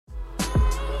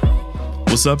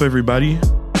What's up, everybody?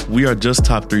 We are Just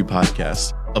Top 3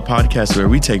 Podcast, a podcast where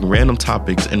we take random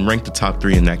topics and rank the top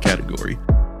 3 in that category.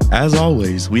 As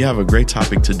always, we have a great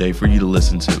topic today for you to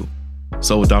listen to.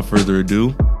 So without further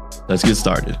ado, let's get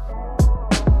started.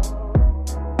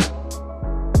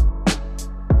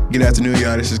 Good afternoon,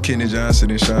 y'all. This is Kenny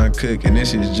Johnson and Sean Cook, and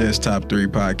this is Just Top 3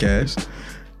 Podcast.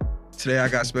 Today, I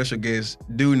got special guest,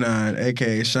 Do9,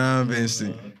 a.k.a. Sean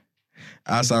Vincent,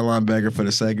 outside linebacker for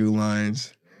the Sagu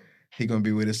Lions. He's going to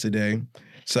be with us today.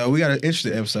 So we got an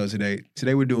interesting episode today.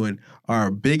 Today, we're doing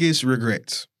our biggest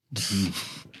regrets.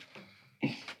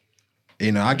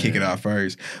 You know, I kick it off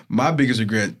first. My biggest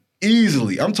regret,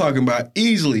 easily, I'm talking about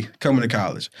easily coming to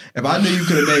college. If I knew you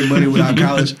could have made money without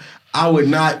college, I would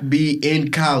not be in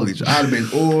college. I'd have been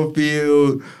oil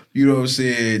field, you know what I'm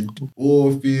saying,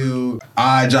 oil field,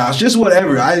 odd jobs, just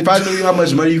whatever. If I knew how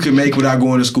much money you could make without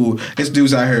going to school, this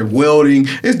dude's out here welding,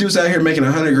 this dude's out here making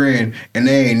 $100,000, and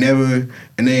they ain't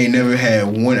never had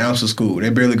 1 ounce of school. They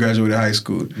barely graduated high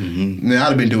school. Mm-hmm. Now, I'd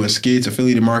have been doing skits,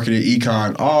 affiliated marketing,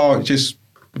 econ, all just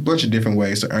a bunch of different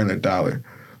ways to earn $1.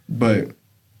 But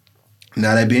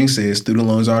now that being said, student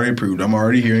loans already approved. I'm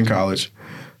already here in college.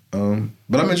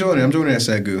 But I'm enjoying it. I'm enjoying it at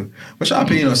Sagu. What's your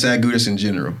opinion on Sagu just in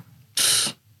general?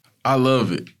 I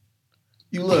love it.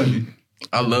 You love it?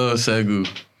 I love Sagu.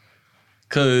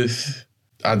 Because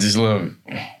I just love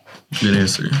it. Good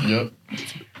answer. Yep.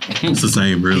 It's the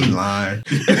same, really. He lying.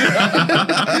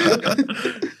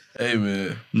 Hey,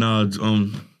 man. No,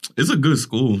 it's a good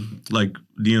school, like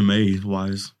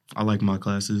DMA-wise. I like my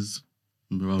classes.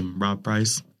 Rob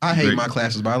Price. I hate my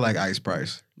classes, but I like Ice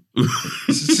Price.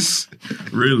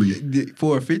 Really?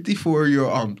 For a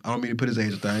 54-year-old, I don't mean to put his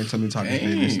age up there. I ain't telling me to talk his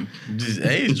business. Just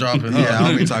age dropping. Yeah, I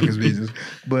don't mean to talk his business.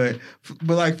 But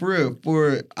like for real,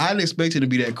 I didn't expect him to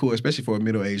be that cool, especially for a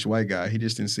middle-aged white guy. He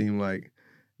just didn't seem like,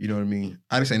 you know what I mean?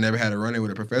 I just ain't never had a run-in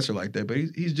with a professor like that, but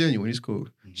he's genuine. He's cool.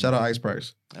 Mm-hmm. Shout out Ice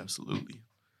Price. Absolutely.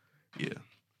 Yeah.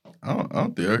 I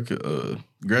don't think I could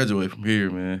graduate from here,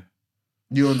 man.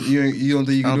 You don't think you can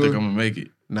do it? I don't think I'm going to make it.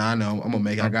 Nah, I know. I'm going to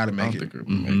make it. I got to make it.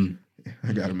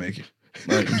 I got to make it.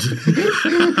 Like,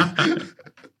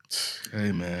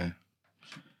 hey, man.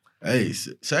 Hey,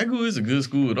 Sagu is a good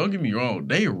school. Don't get me wrong.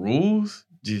 They rules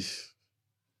just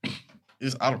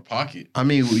it's out of pocket. I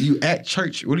mean, you at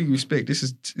church. What do you expect? This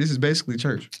is basically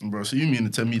church. Bro, so you mean to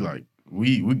tell me, like,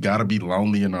 we got to be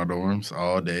lonely in our dorms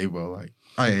all day, bro? Like,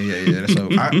 oh, yeah. That's so,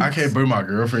 I can't bring my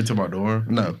girlfriend to my dorm.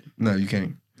 No, you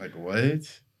can't. Like, what?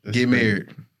 That's Get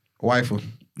married. Wife.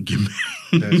 Get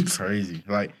married. That's crazy.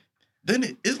 Like,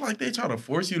 then it's like they try to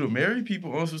force you to marry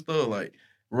people on some stuff. Like,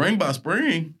 ring by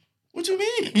spring. What you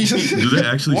mean? Do they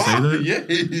actually say that?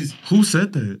 Yes. Who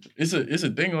said that? It's a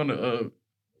thing on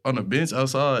the bench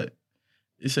outside.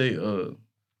 It say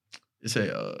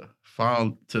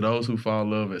found to those who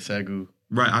found love at Sagu.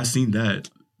 Right, I seen that.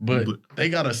 But they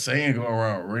got a saying going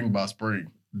around, ring by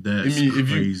spring. That's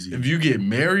crazy. If you get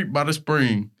married by the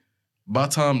spring, by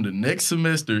the time the next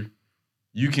semester,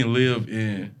 you can live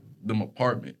in them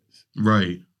apartments.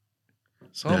 Right.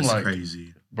 So that's I'm like,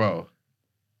 crazy. Bro,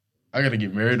 I gotta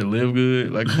get married to live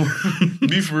good. Like,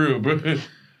 be for real, bro.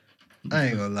 I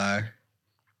ain't gonna lie.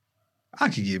 I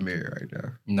could get married right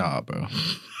now. Nah, bro.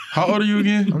 How old are you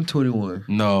again? I'm 21.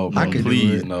 No, bro,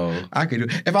 please, no. I could do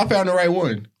it. If I found the right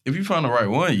one. If you found the right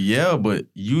one, yeah, but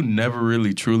you never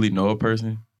really truly know a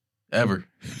person. Ever.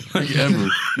 Like, ever.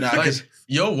 Nah, like,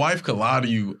 your wife could lie to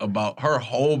you about her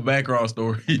whole background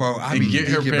story. Bro, and get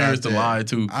her parents to lie,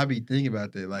 too. I be thinking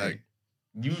about that. Like,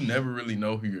 you never really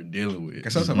know who you're dealing with.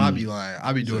 Because sometimes I be lying.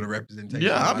 I be doing a representation.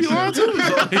 Yeah, I be lying, too.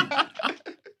 So, like,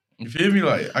 you feel me?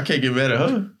 Like, I can't get mad at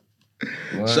her.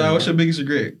 So, what's your biggest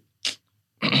regret?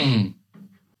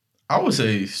 I would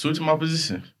say switch my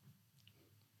position.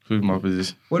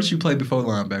 What did you play before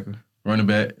linebacker? Running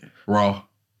back, raw,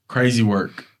 crazy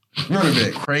work. Running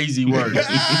back, crazy work,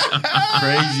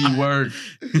 crazy work.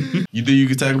 You think you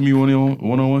could tackle me one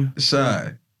on one?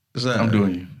 Shy. I'm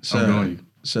doing you. I'm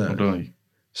doing you.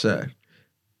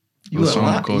 You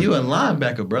a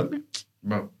linebacker, brother.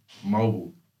 Bro,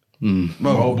 mobile.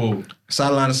 Mobile.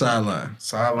 Sideline to sideline.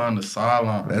 Sideline to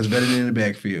sideline. That's better than in the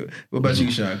backfield. What about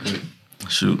you, Sean?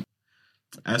 Shoot.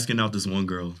 Asking out this one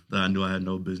girl that I knew I had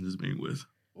no business being with.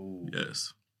 Ooh.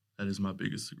 Yes. That is my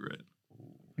biggest regret.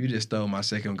 You just stole my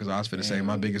second one because I was finna say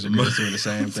my biggest regret is doing the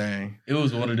same thing. It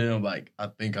was one of them, like, I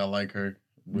think I like her.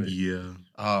 But, yeah.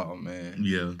 Oh, man.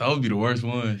 Yeah. That would be the worst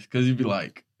ones. Because you'd be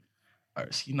like, all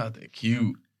right, she's not that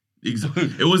cute.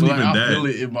 Exactly. It wasn't even that. I feel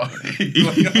it in my...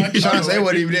 like, Sean say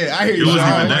wasn't even that. I hear you. It wasn't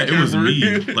even that. It was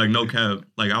me. Like, no cap.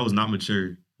 Like, I was not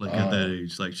mature. Like, at that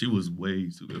age. Like, she was way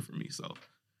too good for me, so...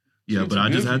 Yeah, but I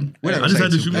just had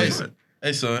to shoot my shot.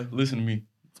 Hey, son, listen to me.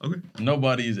 Okay.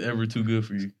 Nobody is ever too good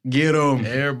for you. Get them.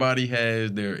 Everybody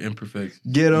has their imperfections.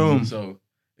 Get them. So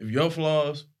if your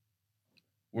flaws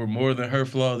were more than her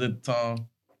flaws at the time,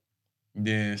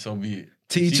 then so be it.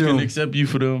 Teach She can them. accept you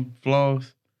for them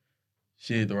flaws.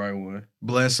 She ain't the right one.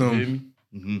 Bless You feel them.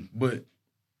 me? Mm-hmm. But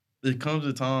it comes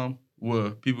a time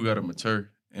where people got to mature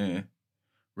and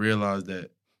realize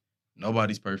that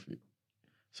nobody's perfect.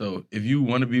 So if you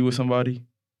want to be with somebody,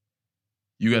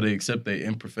 you got to accept their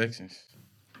imperfections.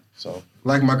 So,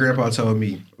 Like my grandpa told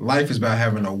me, life is about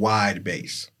having a wide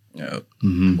base. yeah.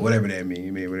 Mm-hmm. Whatever that means.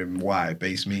 I mean, whatever wide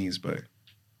base means, but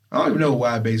I don't even know what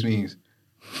wide base means.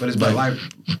 But it's about life,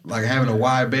 like having a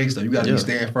wide base that you got to Yeah. be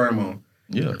staying firm on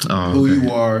Yeah. who you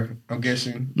are, I'm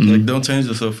guessing. Like, don't change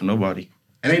yourself for nobody.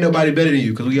 And ain't nobody better than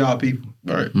you because we all people.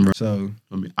 Right. So,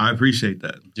 I mean, I appreciate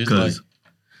that. Just Because,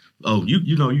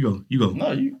 you go.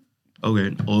 No, you.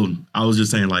 Okay. Well, I was just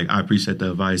saying, like, I appreciate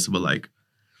the advice, but, like,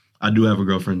 I do have a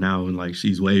girlfriend now, and, like,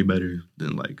 she's way better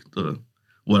than, like,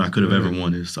 what I could have ever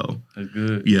wanted. So, That's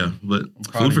good. yeah. But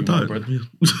proud food of for you, my thought. brother. Yeah.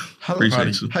 how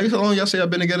Appreciate you. how long y'all say y'all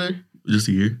been together? Just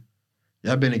a year.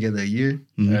 Y'all been together a year?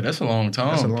 Mhm. Yeah, that's a long time.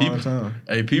 That's a long people, time.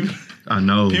 Hey, people I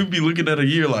know. be looking at a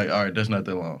year like, all right, that's not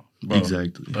that long. Bro,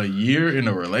 Exactly. A year in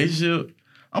a relationship,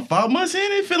 I'm 5 months in,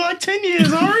 it feel like 10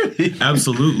 years already.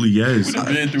 Absolutely, yes. We've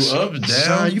been through ups, downs.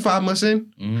 Son, you 5 months in?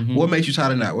 Mhm. What makes you tie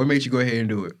the knot? What makes you go ahead and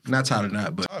do it? Not tie the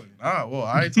knot, but Nah, well,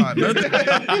 I ain't tied nothing.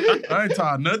 I ain't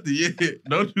tied nothing yet.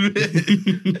 Don't do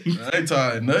that. I ain't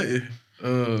tied nothing.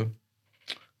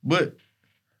 But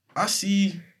I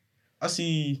see.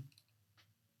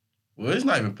 Well, it's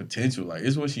not even potential. Like,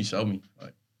 it's what she showed me.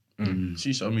 Like,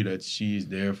 she showed me that she's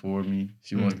there for me.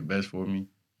 She wants the best for me,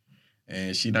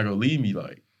 and she not gonna leave me.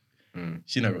 Like,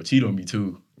 she not gonna cheat on me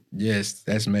too. yes,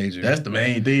 that's major. That's the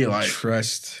main thing. Like,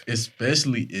 trust.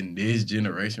 especially in this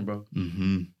generation, bro.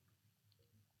 Mm-hmm.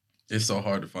 It's so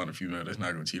hard to find a female that's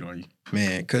not gonna cheat on you.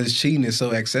 Man, because cheating is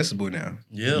so accessible now.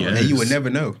 Yeah, Yeah. like, And you would never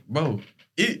know. bro.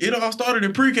 It all started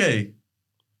in pre-K.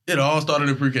 It all started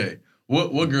in pre-K.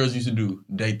 What girls used to do?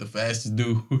 Date the fastest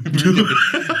dude.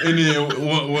 And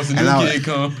then once a new kid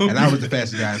come. And I was the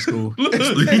fastest guy in school. look. Then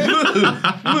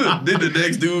the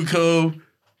next dude come.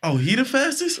 Oh, he the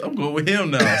fastest? I'm going with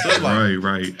him now. So it's like,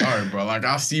 Right. all right, bro. Like,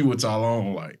 I see what y'all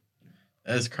on. Like,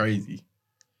 that's crazy.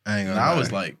 I ain't And gonna I lie.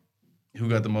 was like, who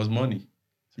got the most money?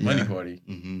 Money Yeah. party.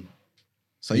 Mm-hmm.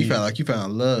 So you felt like you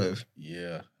found love.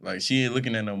 Yeah. Like, she ain't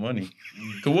looking at no money.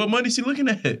 Because what money she looking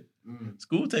at?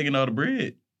 School taking all the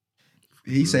bread.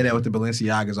 He say that with the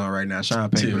Balenciagas on right now. Sean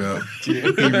papered up.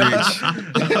 Chill. He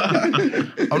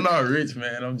rich. I'm not rich,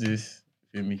 man. I'm just,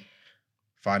 feel me,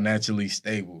 financially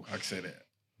stable. I can say that.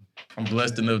 I'm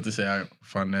blessed enough to say I'm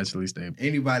financially stable.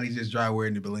 Anybody just dry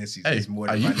wearing the Balenciagas Hey, is more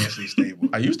are than you- financially stable.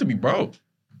 I used to be broke.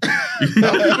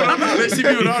 They see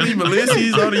me with all these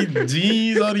Balenciagas, all these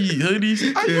jeans, all these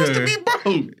hoodies. I used to be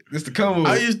broke. It's the come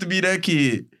I used to be that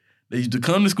kid that used to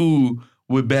come to school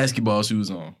with basketball shoes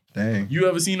on. Dang. You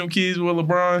ever seen them kids with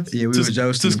LeBrons? Yeah, we to, were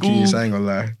jousting to them school. kids. I ain't gonna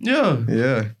lie. Yeah,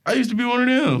 Yeah. I used to be one of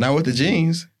them. Not with the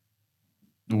jeans.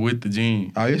 With the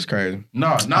jeans. Oh, it's crazy.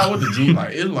 No, not with the jeans.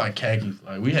 Like, it was like khakis.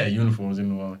 Like, we had uniforms in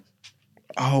New Orleans.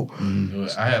 Oh.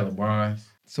 I had LeBrons.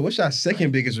 So what's your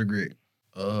second biggest regret?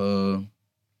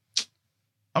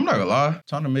 I'm not gonna lie.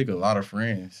 Trying to make a lot of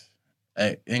friends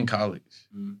in college.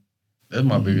 That's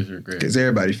my biggest regret. Because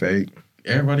everybody fake.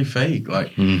 Everybody fake.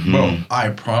 Like, Mhm. bro, I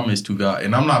promise to God,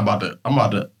 and I'm not about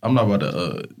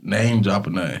to name drop or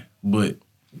nothing, but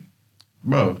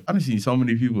bro, I done seen so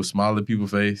many people smile at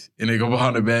people's face and they go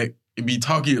behind their back and be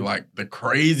talking like the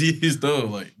craziest stuff.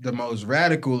 Like, The most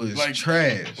radical is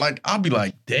trash. like I'll be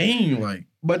like, dang, like,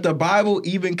 But the Bible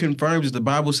even confirms, the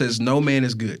Bible says no man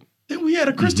is good. then we had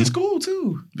a Christian school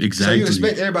too. Exactly. So you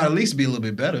expect everybody at least to be a little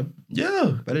bit better.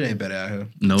 Yeah. But it ain't better out here.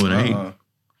 No, it ain't.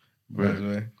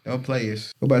 Right. Don't play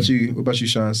it. What about you,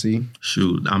 Sean C?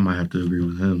 Shoot, I might have to agree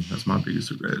with him. That's my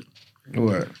biggest regret.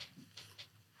 What?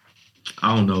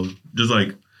 I don't know. Just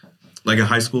like in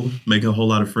high school, making a whole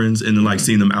lot of friends and then like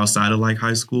seeing them outside of like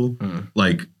high school.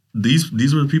 Like these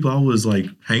were the people I was like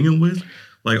hanging with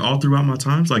like all throughout my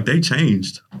times. Like they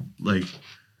changed. Like,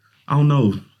 I don't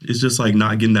know. It's just like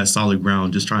not getting that solid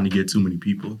ground, just trying to get too many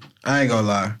people. I ain't gonna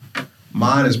lie.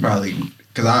 Mine is probably,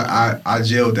 because I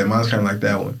jail with that. Mine's kind of like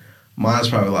that one. Mine's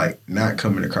probably like not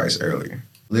coming to Christ earlier.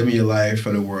 Living your life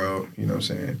for the world, you know what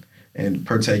I'm saying? And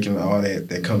partaking in all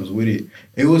that comes with it.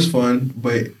 It was fun,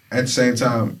 but at the same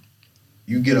time,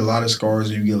 you get a lot of scars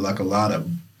and you get like a lot of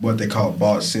what they call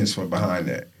bought sins from behind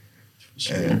that.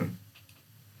 Sure. And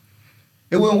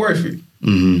it wasn't worth it.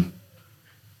 Mm-hmm.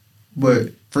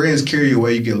 But friends carry you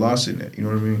away, you get lost in that. You know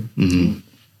what I mean? Mm-hmm.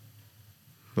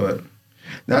 But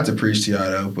Not to preach to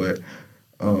y'all though,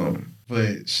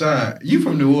 but Sean, you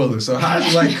from New Orleans, so how'd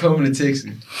you like coming to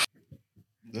Texas?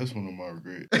 That's one of my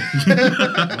regrets. I'm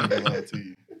not gonna lie to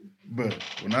you. But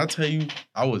when I tell you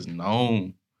I was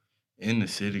known in the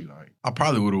city, like I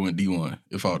probably would have went D1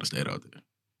 if I would have stayed out there.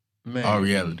 Man, All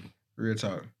reality. real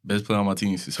talk. Best player on my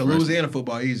team since So freshman. Louisiana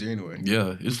football easier anyway.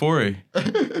 Yeah, it's 4A.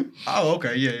 Oh,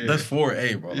 okay, yeah. That's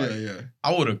 4A, bro. Like, yeah.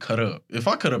 I would have cut up. If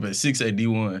I cut up at 6A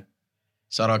D1,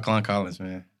 shout out Klein Collins,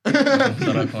 man.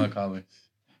 Shout out Klein Collins.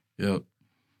 Yep.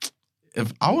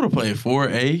 If I would have played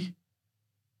 4A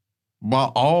by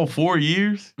all 4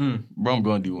 years, bro, I'm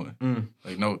going D1.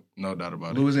 Like, no doubt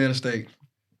about it. Louisiana State.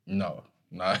 No.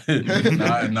 Not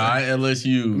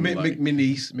LSU.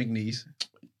 McNeese.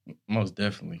 Most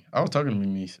definitely. I was talking to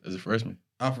McNeese as a freshman.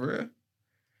 Oh, for real?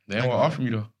 They didn't want to offer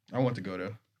me, though. I want to go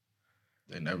there.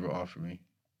 They never offered me.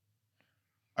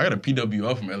 I got a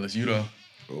PWO from LSU, though.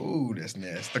 Ooh, that's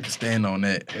nasty. I can stand on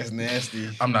that. That's nasty.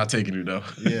 I'm not taking it, though.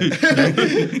 Yeah.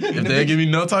 If they give me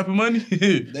no type of money,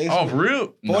 oh, for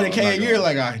real? 40K a year,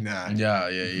 like, nah. Yeah,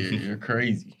 you're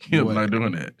crazy. I'm not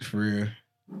doing that. For real.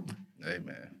 Hey,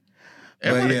 man.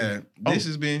 But yeah, this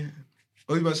has been...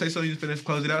 Oh, you about to say something? You just finished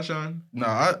close it out, Sean? No,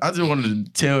 I just wanted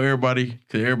to tell everybody,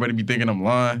 because everybody be thinking I'm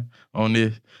lying on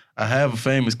this. I have a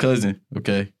famous cousin,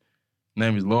 okay?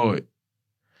 Name is Lloyd.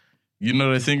 You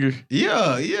know that singer?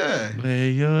 Yeah.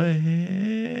 Lay your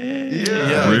head.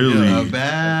 Yeah. Really? Yeah.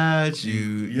 About you.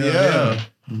 Yeah.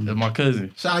 That's my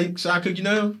cousin. Sean Cook, you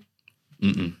know him?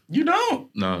 Mm-mm. You don't?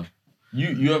 No.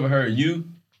 You ever heard You?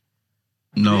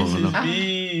 No. This is No.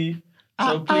 me.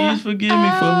 So please forgive me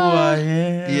for who I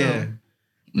am. Yeah.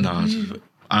 No.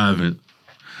 I haven't.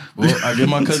 Well, I get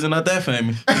my cousin not that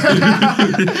famous.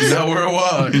 Not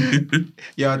worldwide.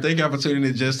 Y'all, thank y'all for tuning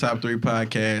in to Just Top 3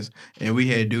 Podcast. And we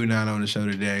had Do9 on the show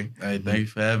today. Hey,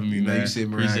 thanks for having me, You know, man. you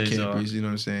sitting around Appreciate y'all. campus, you know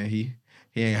what I'm saying? He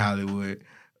ain't Hollywood.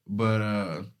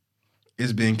 But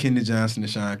it's been Kenny Johnson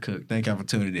and Sean Cook. Thank y'all for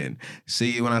tuning in.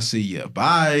 See you when I see you.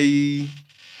 Bye.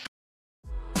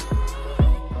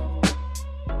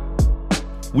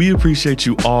 We appreciate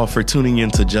you all for tuning in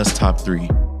to Just Top 3.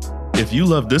 If you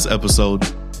love this episode,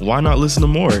 why not listen to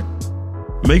more?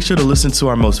 Make sure to listen to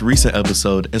our most recent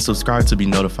episode and subscribe to be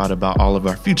notified about all of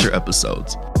our future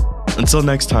episodes. Until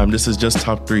next time, this is Just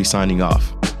Top 3 signing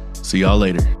off. See y'all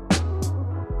later.